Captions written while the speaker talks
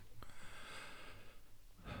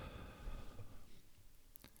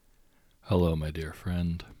Hello, my dear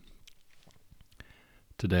friend.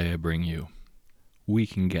 Today I bring you We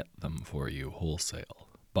Can Get Them For You, Wholesale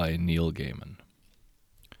by Neil Gaiman.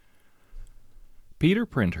 Peter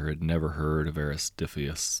Printer had never heard of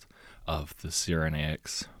Aristippus of the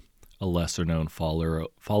Cyrenaics, a lesser-known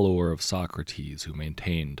follower of Socrates who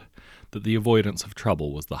maintained that the avoidance of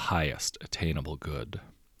trouble was the highest attainable good.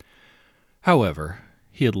 However,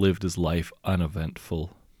 he had lived his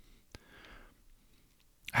uneventful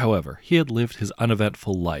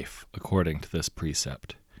life according to this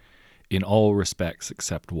precept, in all respects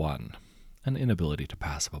except one, an inability to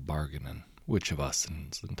pass up a bargain, and which of us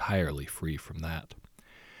is entirely free from that?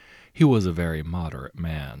 He was a very moderate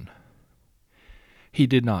man. He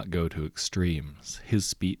did not go to extremes. His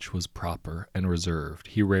speech was proper and reserved.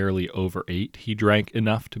 He rarely overate. He drank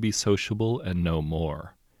enough to be sociable and no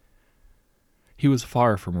more. He was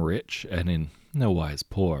far from rich and in no wise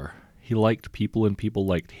poor. He liked people and people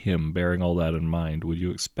liked him. Bearing all that in mind, would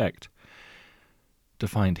you expect to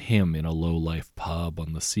find him in a low-life pub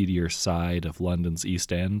on the seedier side of London's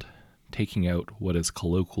East End, taking out what is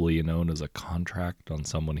colloquially known as a contract on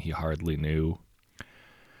someone he hardly knew?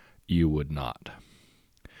 You would not.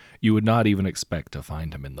 You would not even expect to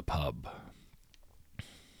find him in the pub.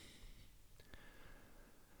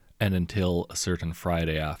 And until a certain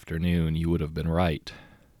Friday afternoon, you would have been right.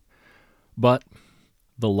 But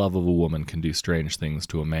the love of a woman can do strange things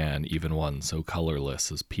to a man, even one so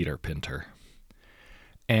colorless as Peter Printer.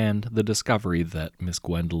 And the discovery that Miss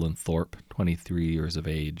Gwendolen Thorpe, 23 years of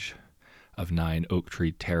age, of 9 Oak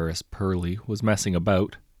Tree Terrace, Purley, was messing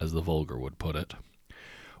about, as the vulgar would put it,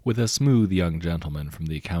 with a smooth young gentleman from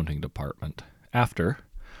the accounting department, after,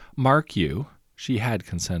 mark you, she had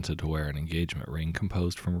consented to wear an engagement ring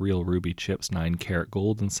composed from real ruby chips, 9-carat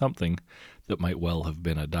gold, and something that might well have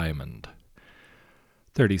been a diamond.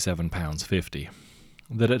 £37.50,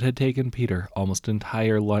 that it had taken Peter almost an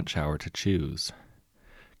entire lunch hour to choose,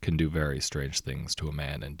 can do very strange things to a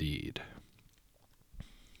man indeed.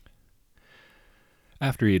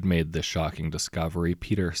 After he had made this shocking discovery,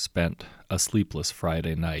 Peter spent a sleepless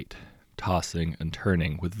Friday night, tossing and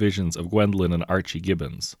turning with visions of Gwendolen and Archie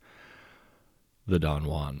Gibbons, the Don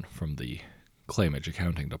Juan from the Claimage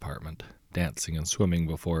accounting department, dancing and swimming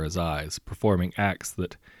before his eyes, performing acts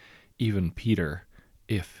that even Peter,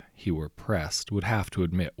 if he were pressed, would have to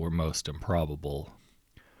admit were most improbable.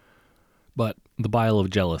 But the bile of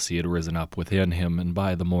jealousy had risen up within him, and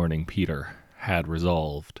by the morning Peter had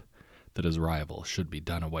resolved that his rival should be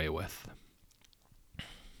done away with.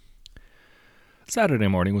 Saturday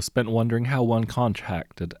morning was spent wondering how one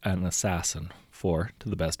contacted an assassin, for, to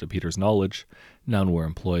the best of Peter's knowledge, none were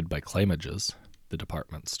employed by Claimages, the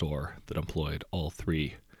department store that employed all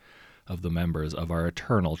 3 of the members of our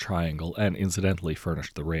eternal triangle and incidentally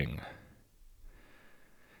furnished the ring.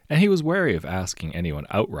 And he was wary of asking anyone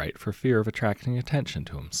outright for fear of attracting attention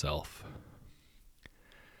to himself.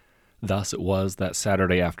 Thus it was that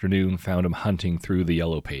Saturday afternoon found him hunting through the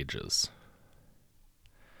yellow pages.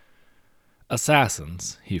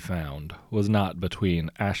 Assassins, he found, was not between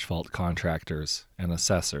asphalt contractors and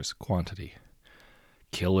assessors quantity.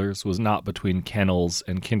 Killers was not between kennels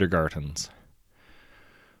and kindergartens.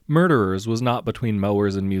 Murderers was not between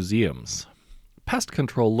mowers and museums. Pest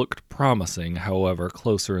control looked promising, however,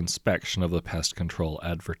 closer inspection of the pest control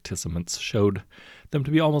advertisements showed them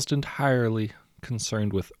to be almost entirely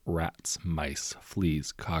concerned with rats, mice,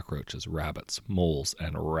 fleas, cockroaches, rabbits, moles,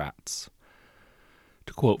 and rats.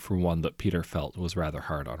 To quote from one that Peter felt was rather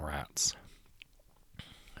hard on rats.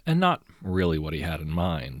 And not really what he had in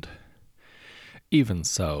mind. Even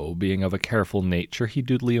so, being of a careful nature, he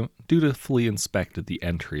dutifully inspected the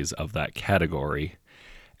entries of that category,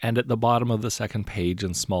 and at the bottom of the second page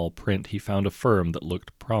in small print he found a firm that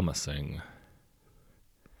looked promising.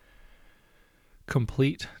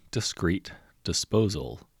 Complete, discreet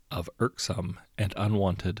disposal of irksome and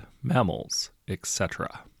unwanted mammals,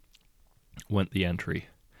 etc., went the entry.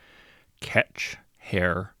 Ketch,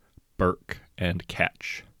 Hare, Burke, and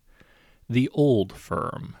Ketch. The old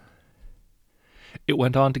firm. It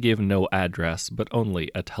went on to give no address, but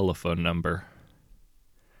only a telephone number.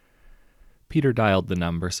 Peter dialed the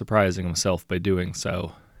number, surprising himself by doing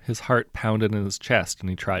so. His heart pounded in his chest, and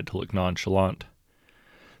he tried to look nonchalant.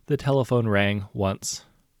 The telephone rang once,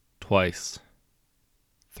 twice,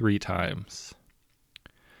 3 times.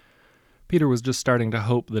 Peter was just starting to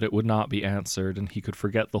hope that it would not be answered, and he could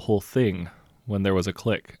forget the whole thing, when there was a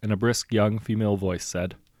click, and a brisk young female voice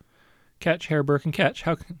said, "Ketch, Hare, Burke, and Ketch,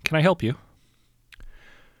 how can I help you?"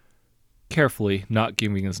 Carefully, not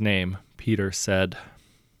giving his name, Peter said,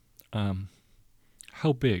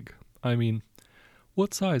 How big? I mean,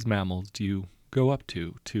 what size mammals do you go up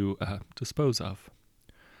to dispose of?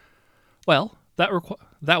 Well, that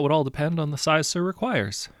would all depend on the size sir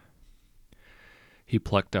requires. He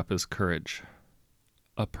plucked up his courage.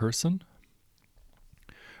 A person?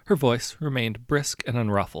 Her voice remained brisk and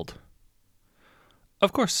unruffled.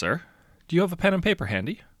 Of course, sir. Do you have a pen and paper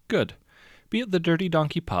handy? Good. Be at the Dirty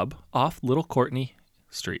Donkey Pub off Little Courtney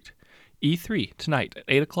Street. E3 tonight at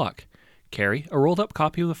 8 o'clock. Carry a rolled-up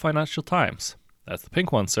copy of the Financial Times. That's the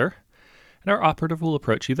pink one, sir. And our operative will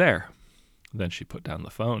approach you there. Then she put down the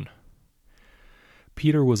phone.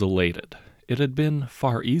 Peter was elated. It had been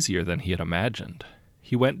far easier than he had imagined.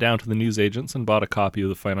 He went down to the newsagent's and bought a copy of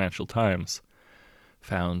the Financial Times.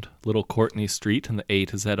 Found Little Courtney Street and the A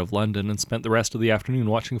to Z of London and spent the rest of the afternoon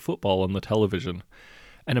watching football on the television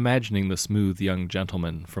and imagining the smooth young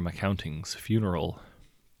gentleman from accounting's funeral.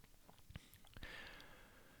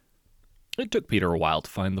 It took Peter a while to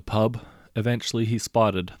find the pub. Eventually he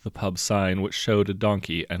spotted the pub sign, which showed a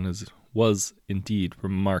donkey and was indeed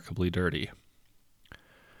remarkably dirty.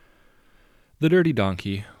 The Dirty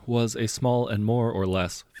Donkey was a small and more or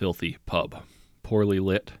less filthy pub, poorly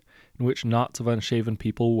lit, in which knots of unshaven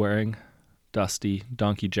people wearing dusty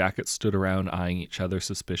donkey jackets stood around eyeing each other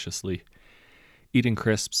suspiciously, eating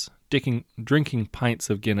crisps, drinking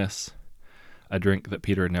pints of Guinness, a drink that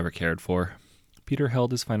Peter had never cared for. Peter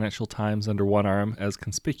held his Financial Times under one arm as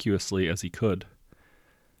conspicuously as he could,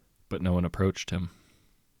 but no one approached him.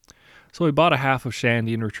 So he bought a half of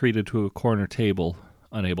shandy and retreated to a corner table.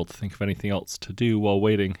 Unable to think of anything else to do while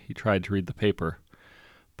waiting, he tried to read the paper,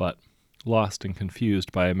 but, lost and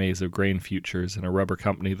confused by a maze of grain futures in a rubber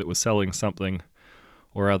company that was selling something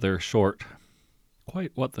or other short,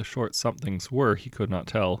 quite what the short somethings were he could not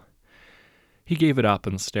tell, he gave it up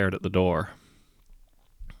and stared at the door.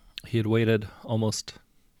 He had waited almost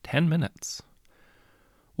 10 minutes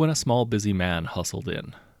when a small busy man hustled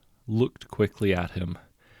in, looked quickly at him,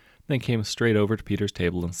 then came straight over to Peter's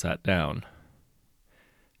table and sat down.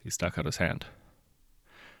 He stuck out his hand.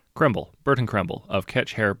 Kremble, Burton Kremble, of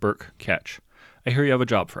Ketch, Hare, Burke, Ketch. I hear you have a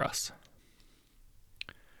job for us.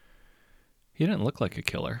 He didn't look like a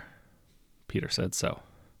killer. Peter said so.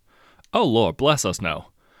 Oh, Lord, bless us, no.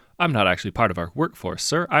 I'm not actually part of our workforce,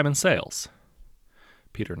 sir. I'm in sales.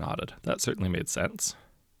 Peter nodded. That certainly made sense.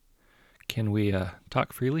 Can we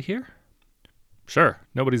talk freely here? Sure,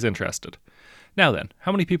 nobody's interested. Now then,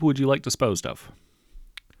 how many people would you like disposed of?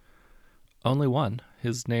 Only one.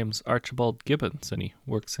 His name's Archibald Gibbons, and he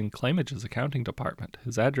works in Claimage's accounting department.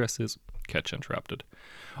 His address is... Ketch interrupted.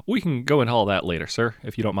 We can go into all that later, sir,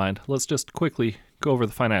 if you don't mind. Let's just quickly go over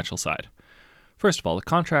the financial side. First of all, the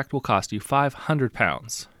contract will cost you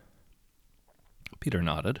 £500. Peter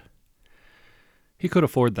nodded. He could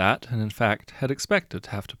afford that, and in fact had expected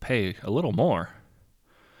to have to pay a little more.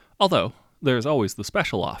 Although, there's always the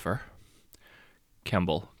special offer.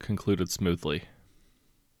 Kemble concluded smoothly.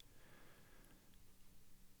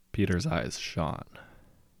 Peter's eyes shone.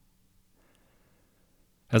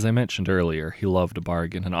 As I mentioned earlier, he loved a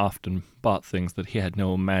bargain and often bought things that he had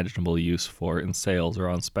no imaginable use for in sales or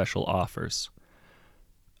on special offers.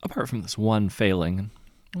 Apart from this one failing,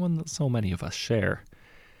 and one that so many of us share,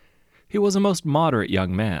 he was a most moderate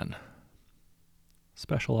young man.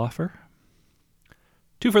 Special offer?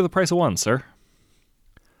 2 for the price of 1, sir.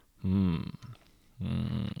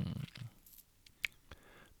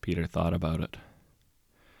 Peter thought about it.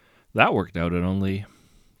 That worked out at only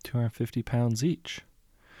 £250 each,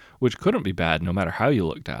 which couldn't be bad no matter how you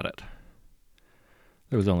looked at it.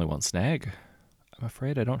 There was only one snag. I'm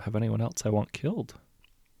afraid I don't have anyone else I want killed.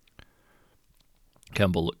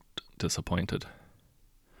 Kemble looked disappointed.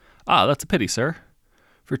 Ah, that's a pity, sir.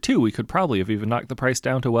 For 2, we could probably have even knocked the price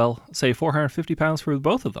down to, well, say £450 for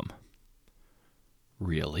both of them.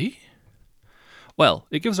 Really? Well,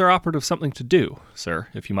 it gives our operative something to do, sir,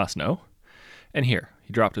 if you must know. And here,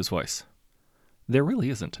 he dropped his voice. There really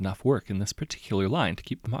isn't enough work in this particular line to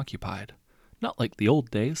keep them occupied. Not like the old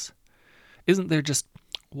days. Isn't there just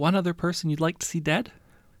one other person you'd like to see dead?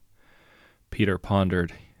 Peter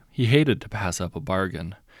pondered. He hated to pass up a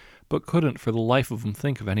bargain, but couldn't for the life of him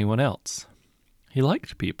think of anyone else. He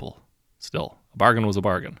liked people. Still, a bargain was a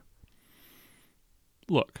bargain.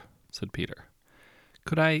 Look, said Peter,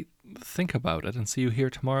 could I think about it and see you here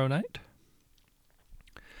tomorrow night?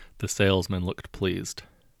 The salesman looked pleased.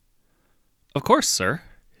 Of course, sir,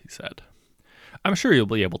 he said. I'm sure you'll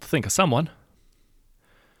be able to think of someone.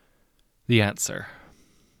 The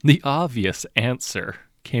obvious answer,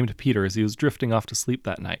 came to Peter as he was drifting off to sleep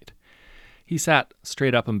that night. He sat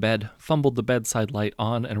straight up in bed, fumbled the bedside light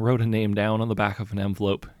on, and wrote a name down on the back of an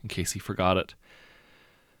envelope in case he forgot it.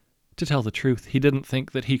 To tell the truth, he didn't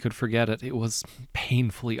think that he could forget it. It was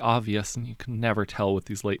painfully obvious, and you could never tell with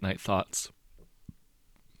these late-night thoughts.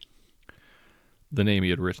 The name he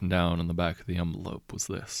had written down on the back of the envelope was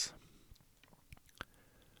this: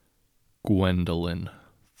 Gwendolyn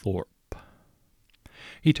Thorpe.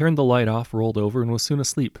 He turned the light off, rolled over, and was soon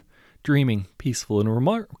asleep, dreaming peaceful and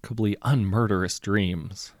remarkably unmurderous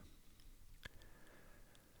dreams.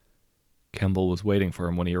 Kemble was waiting for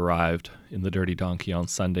him when he arrived in the Dirty Donkey on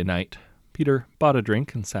Sunday night. Peter bought a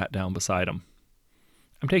drink and sat down beside him.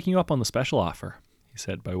 "I'm taking you up on the special offer," he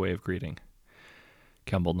said by way of greeting.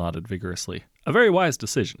 Kemble nodded vigorously. "A very wise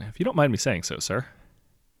decision, if you don't mind me saying so, sir."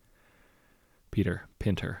 Peter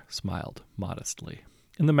Pinter smiled modestly,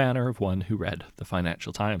 in the manner of one who read the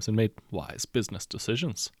Financial Times and made wise business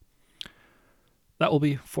decisions. "That will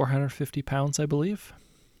be £450, I believe."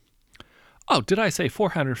 "Oh, did I say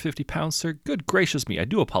 £450, sir? Good gracious me, I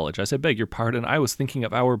do apologize. I beg your pardon. I was thinking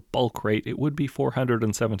of our bulk rate. It would be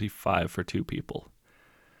 $475 for 2 people.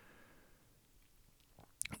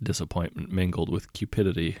 Disappointment mingled with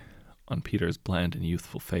cupidity on Peter's bland and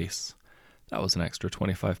youthful face. That was an extra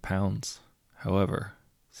 £25. However,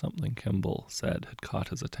 something Kemble said had caught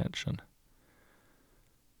his attention.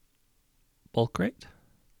 "Bulk rate?"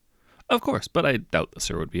 "Of course, but I doubt the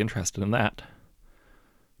sir would be interested in that."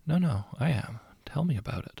 No, I am. Tell me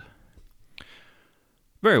about it."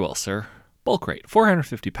 "Very well, sir. Bulk rate,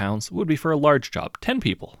 £450, would be for a large job, 10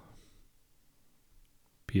 people.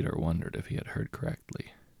 Peter wondered if he had heard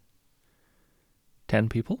correctly. 10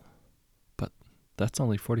 people? But that's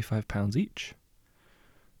only £45 each.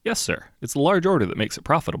 "Yes, sir. It's a large order that makes it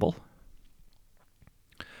profitable."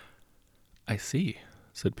 "I see,"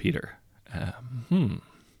 said Peter.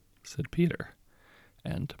 Said Peter.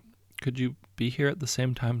 "And could you be here at the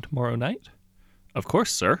same time tomorrow night?" "Of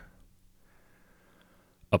course, sir."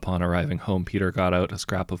 Upon arriving home, Peter got out a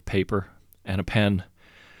scrap of paper and a pen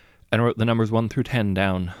and wrote the numbers 1 through 10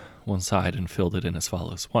 down one side and filled it in as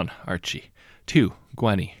follows: 1, Archie; 2,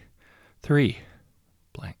 Gwenny; 3,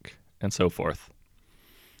 blank, and so forth.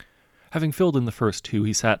 Having filled in the first 2,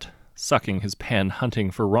 he sat sucking his pen,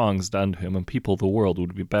 hunting for wrongs done to him and people the world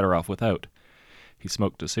would be better off without. He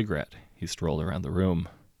smoked a cigarette. He strolled around the room.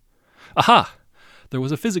 Aha! There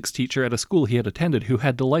was a physics teacher at a school he had attended who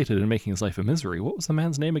had delighted in making his life a misery. What was the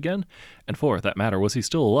man's name again? And for that matter, was he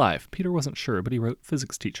still alive? Peter wasn't sure, but he wrote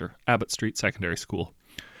physics teacher, Abbott Street Secondary School.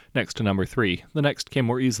 Next to number 3. The next came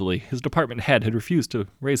more easily. His department head had refused to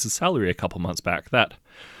raise his salary a couple months back. That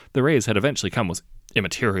the raise had eventually come was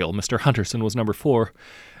immaterial. Mr. Hunterson was number 4.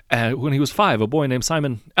 When he was 5, a boy named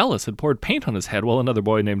Simon Ellis had poured paint on his head, while another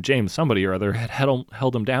boy named James somebody or other had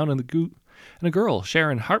held him down, and a girl,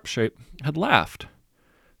 Sharon Harpshape, had laughed.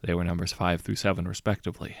 They were numbers 5 through 7,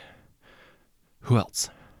 respectively. Who else?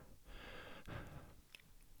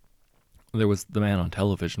 There was the man on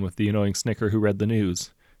television with the annoying snicker who read the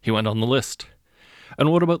news. He went on the list.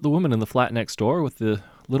 And what about the woman in the flat next door with the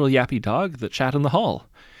little yappy dog that sat in the hall?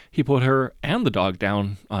 He put her and the dog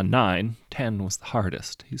down on 9. 10 was the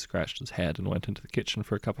hardest. He scratched his head and went into the kitchen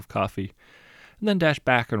for a cup of coffee, and then dashed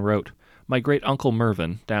back and wrote, "My great-uncle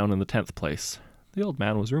Mervyn," down in the 10th place. The old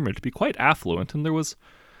man was rumored to be quite affluent, and there was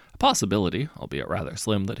a possibility, albeit rather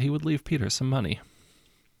slim, that he would leave Peter some money.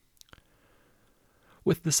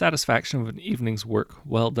 With the satisfaction of an evening's work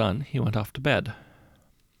well done, he went off to bed.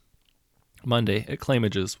 Monday at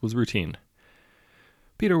Claimage's was routine.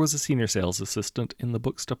 Peter was a senior sales assistant in the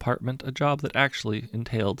books department, a job that actually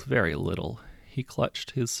entailed very little. He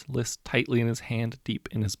clutched his list tightly in his hand, deep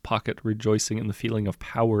in his pocket, rejoicing in the feeling of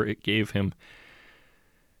power it gave him.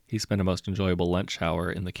 He spent a most enjoyable lunch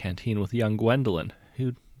hour in the canteen with young Gwendolyn,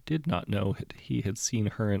 who did not know that he had seen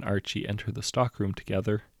her and Archie enter the stockroom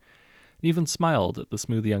together, and even smiled at the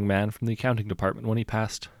smooth young man from the accounting department when he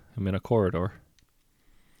passed him in a corridor.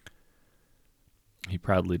 He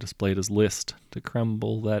proudly displayed his list to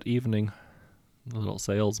Kremble that evening. The little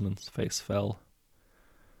salesman's face fell.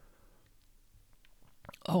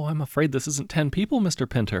 "Oh, I'm afraid this isn't 10 people, Mr.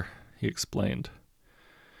 Pinter," he explained.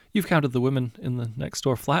 "You've counted the women in the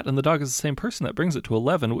next-door flat, and the dog is the same person. That brings it to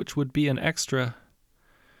 11, which would be an extra..."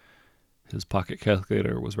 His pocket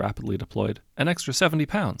calculator was rapidly deployed. "An extra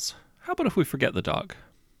 £70. How about if we forget the dog?"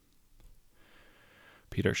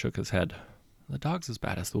 Peter shook his head. "The dog's as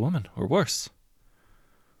bad as the woman, or worse."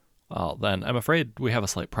 "Well, then, I'm afraid we have a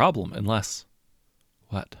slight problem, unless..."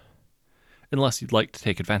 "What?" "Unless you'd like to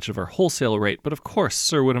take advantage of our wholesale rate, but of course,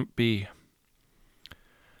 sir, wouldn't be..."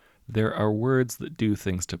 There are words that do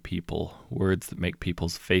things to people, words that make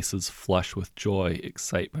people's faces flush with joy,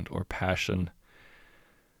 excitement, or passion.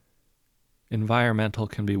 Environmental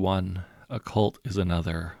can be one, occult is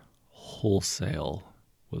another, wholesale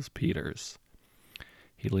was Peter's.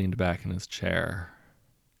 He leaned back in his chair.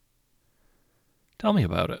 "Tell me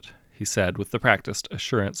about it," he said with the practiced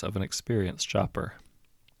assurance of an experienced shopper.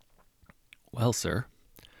 "Well, sir,"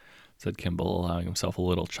 said Kimball, allowing himself a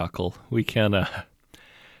little chuckle, "we can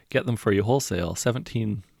get them for you wholesale,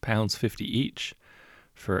 £17.50 each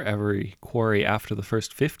for every quarry after the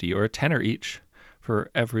first 50, or a tenner each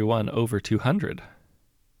for every one over 200.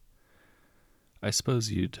 I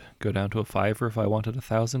suppose you'd go down to a fiver if I wanted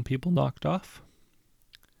 1,000 people knocked off?"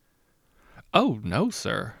 "Oh, no,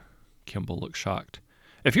 sir." Kimball looked shocked.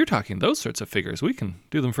 "If you're talking those sorts of figures, we can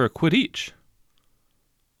do them for £1 each."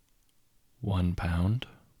 £1?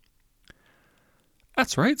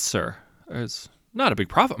 "That's right, sir. There's not a big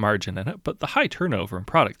profit margin in it, but the high turnover and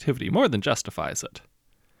productivity more than justifies it."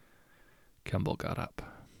 Kimball got up.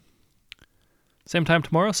 "Same time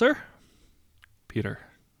tomorrow, sir?" Peter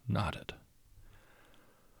nodded.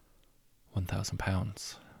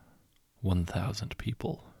 £1,000. 1,000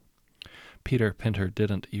 people. Peter Pinter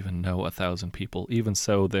didn't even know 1,000 people. Even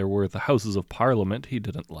so, there were the Houses of Parliament. He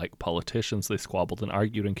didn't like politicians. They squabbled and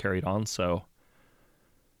argued and carried on so.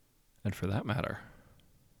 And for that matter,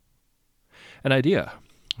 an idea.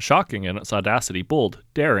 Shocking in its audacity, bold,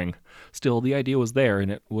 daring. Still, the idea was there, and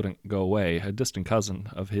it wouldn't go away. A distant cousin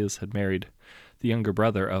of his had married the younger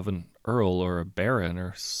brother of an earl or a baron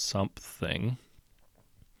or something.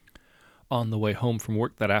 On the way home from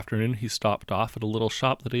work that afternoon, he stopped off at a little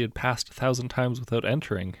shop that he had passed 1,000 times without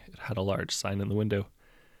entering. It had a large sign in the window,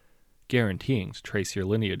 guaranteeing to trace your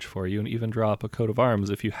lineage for you and even draw up a coat of arms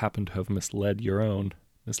if you happen to have mislaid your own.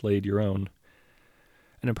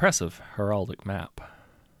 An impressive heraldic map.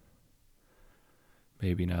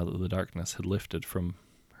 Maybe now that the darkness had lifted from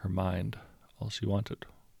her mind, all she wanted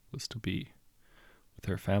was to be with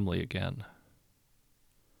her family again.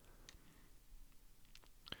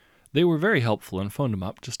 They were very helpful and phoned him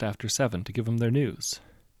up just after 7 to give him their news.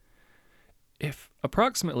 If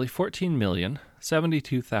approximately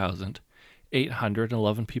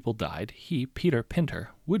 14,072,811 people died, he, Peter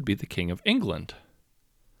Pinter, would be the King of England.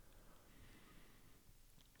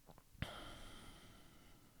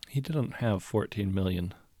 He didn't have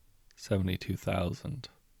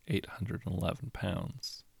 14,072,811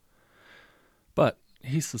 pounds. But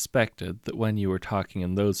he suspected that when you were talking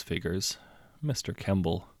in those figures, Mr.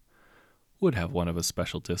 Kemble would have one of his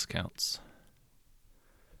special discounts.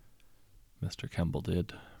 Mr. Kemble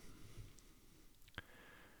did.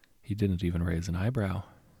 He didn't even raise an eyebrow.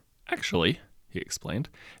 "Actually," he explained,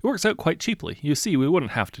 "it works out quite cheaply. You see, we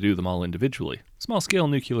wouldn't have to do them all individually. Small-scale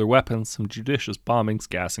nuclear weapons, some judicious bombings,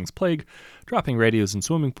 gassings, plague, dropping radios in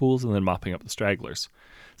swimming pools, and then mopping up the stragglers.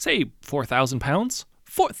 Say £4,000?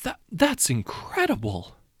 That's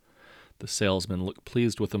incredible!" The salesman looked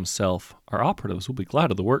pleased with himself. "Our operatives will be glad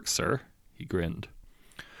of the work, sir." He grinned.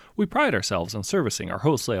 "We pride ourselves on servicing our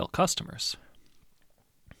wholesale customers."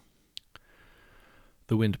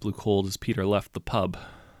 The wind blew cold as Peter left the pub,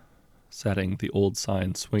 setting the old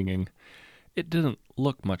sign swinging. It didn't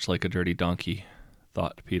look much like a dirty donkey,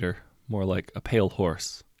 thought Peter, more like a pale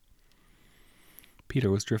horse. Peter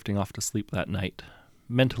was drifting off to sleep that night,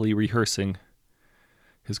 mentally rehearsing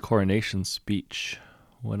his coronation speech,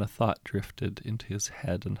 when a thought drifted into his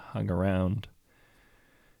head and hung around.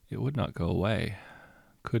 It would not go away.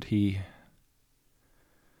 Could he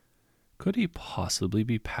possibly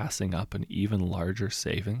be passing up an even larger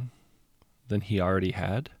saving than he already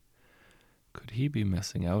had? Could he be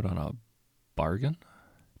missing out on a bargain?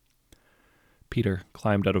 Peter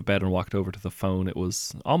climbed out of bed and walked over to the phone. It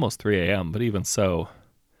was almost 3 a.m., but even so,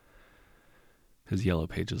 his Yellow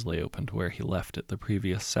Pages lay open to where he left it the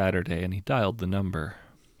previous Saturday, and he dialed the number.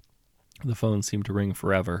 The phone seemed to ring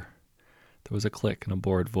forever. There was a click, and a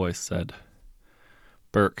bored voice said,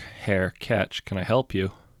 "Burke, Hare, Ketch, can I help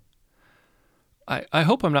you?" I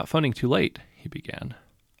hope I'm not phoning too late," he began.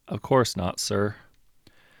 "Of course not, sir.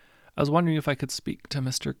 I was wondering if I could speak to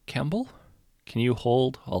Mr. Kemble? Can you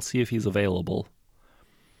hold? I'll see if he's available."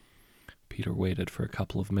 Peter waited for a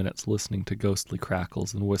couple of minutes, listening to ghostly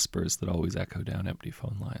crackles and whispers that always echoed down empty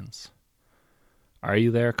phone lines. "Are you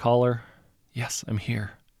there, caller?" "Yes, I'm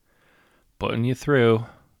here." "Putting you through."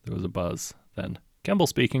 There was a buzz. Then, "Kemble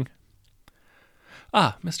speaking."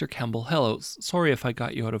 "Ah, Mr. Kemble, hello. Sorry if I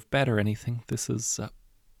got you out of bed or anything. This is,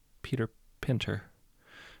 Peter Pinter."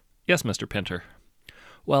 "Yes, Mr. Pinter."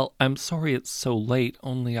 "Well, I'm sorry it's so late,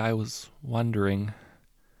 only I was wondering,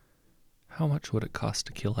 how much would it cost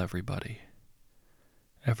to kill everybody?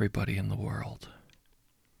 Everybody in the world."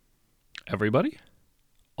 "Everybody?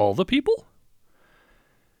 All the people?"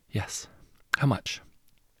 "Yes. How much?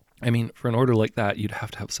 I mean, for an order like that, you'd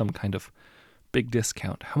have to have some kind of big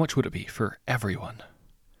discount. How much would it be for everyone?"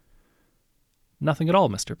 Nothing at all,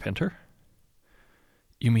 Mr. Pinter.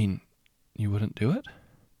 You mean you wouldn't do it?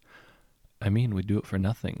 I mean we'd do it for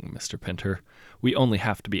nothing, Mr. Pinter. We only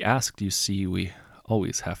have to be asked, you see. We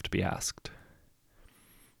always have to be asked.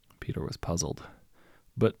 Peter was puzzled.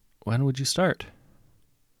 But when would you start?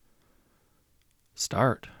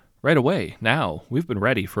 Start? Right away, now. We've been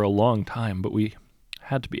ready for a long time, but we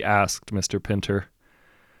had to be asked, Mr. Pinter.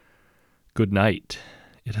 Good night.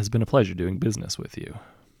 It has been a pleasure doing business with you.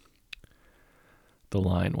 The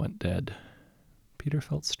line went dead. Peter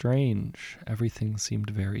felt strange. Everything seemed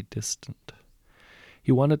very distant.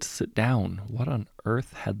 He wanted to sit down. What on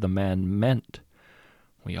earth had the man meant?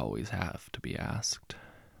 We always have to be asked.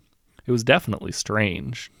 It was definitely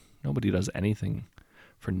strange. Nobody does anything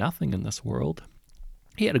for nothing in this world.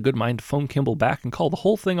 He had a good mind to phone Kimball back and call the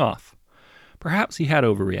whole thing off. Perhaps he had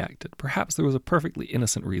overreacted. Perhaps there was a perfectly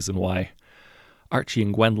innocent reason why Archie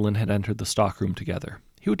and Gwendolyn had entered the stockroom together.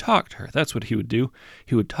 He would talk to her. That's what he would do.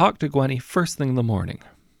 He would talk to Gwenny first thing in the morning.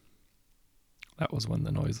 That was when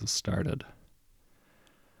the noises started.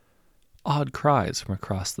 Odd cries from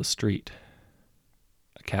across the street.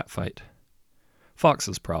 A cat fight.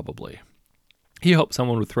 Foxes, probably. He hoped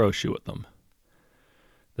someone would throw a shoe at them.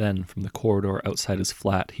 Then, from the corridor outside his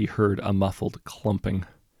flat, he heard a muffled clumping,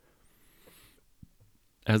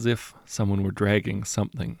 as if someone were dragging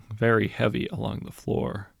something very heavy along the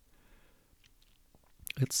floor.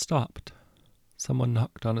 It stopped. Someone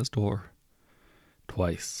knocked on his door.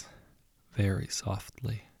 Twice. Very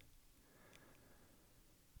softly.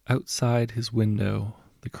 Outside his window,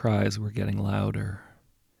 the cries were getting louder.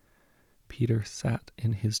 Peter sat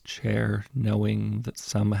in his chair, knowing that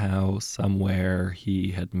somehow, somewhere,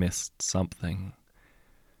 he had missed something.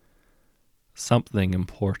 Something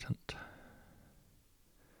important.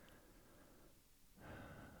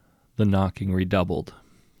 The knocking redoubled.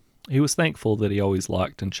 He was thankful that he always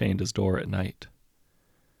locked and chained his door at night.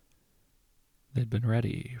 They'd been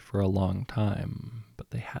ready for a long time,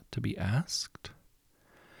 but they had to be asked.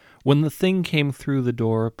 When the thing came through the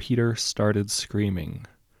door, Peter started screaming,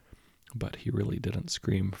 but he really didn't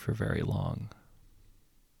scream for very long.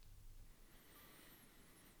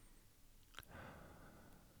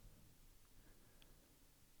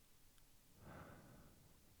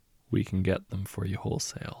 We Can Get Them For You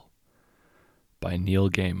Wholesale by Neil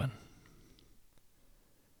Gaiman.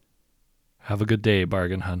 Have a good day,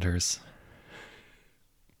 bargain hunters.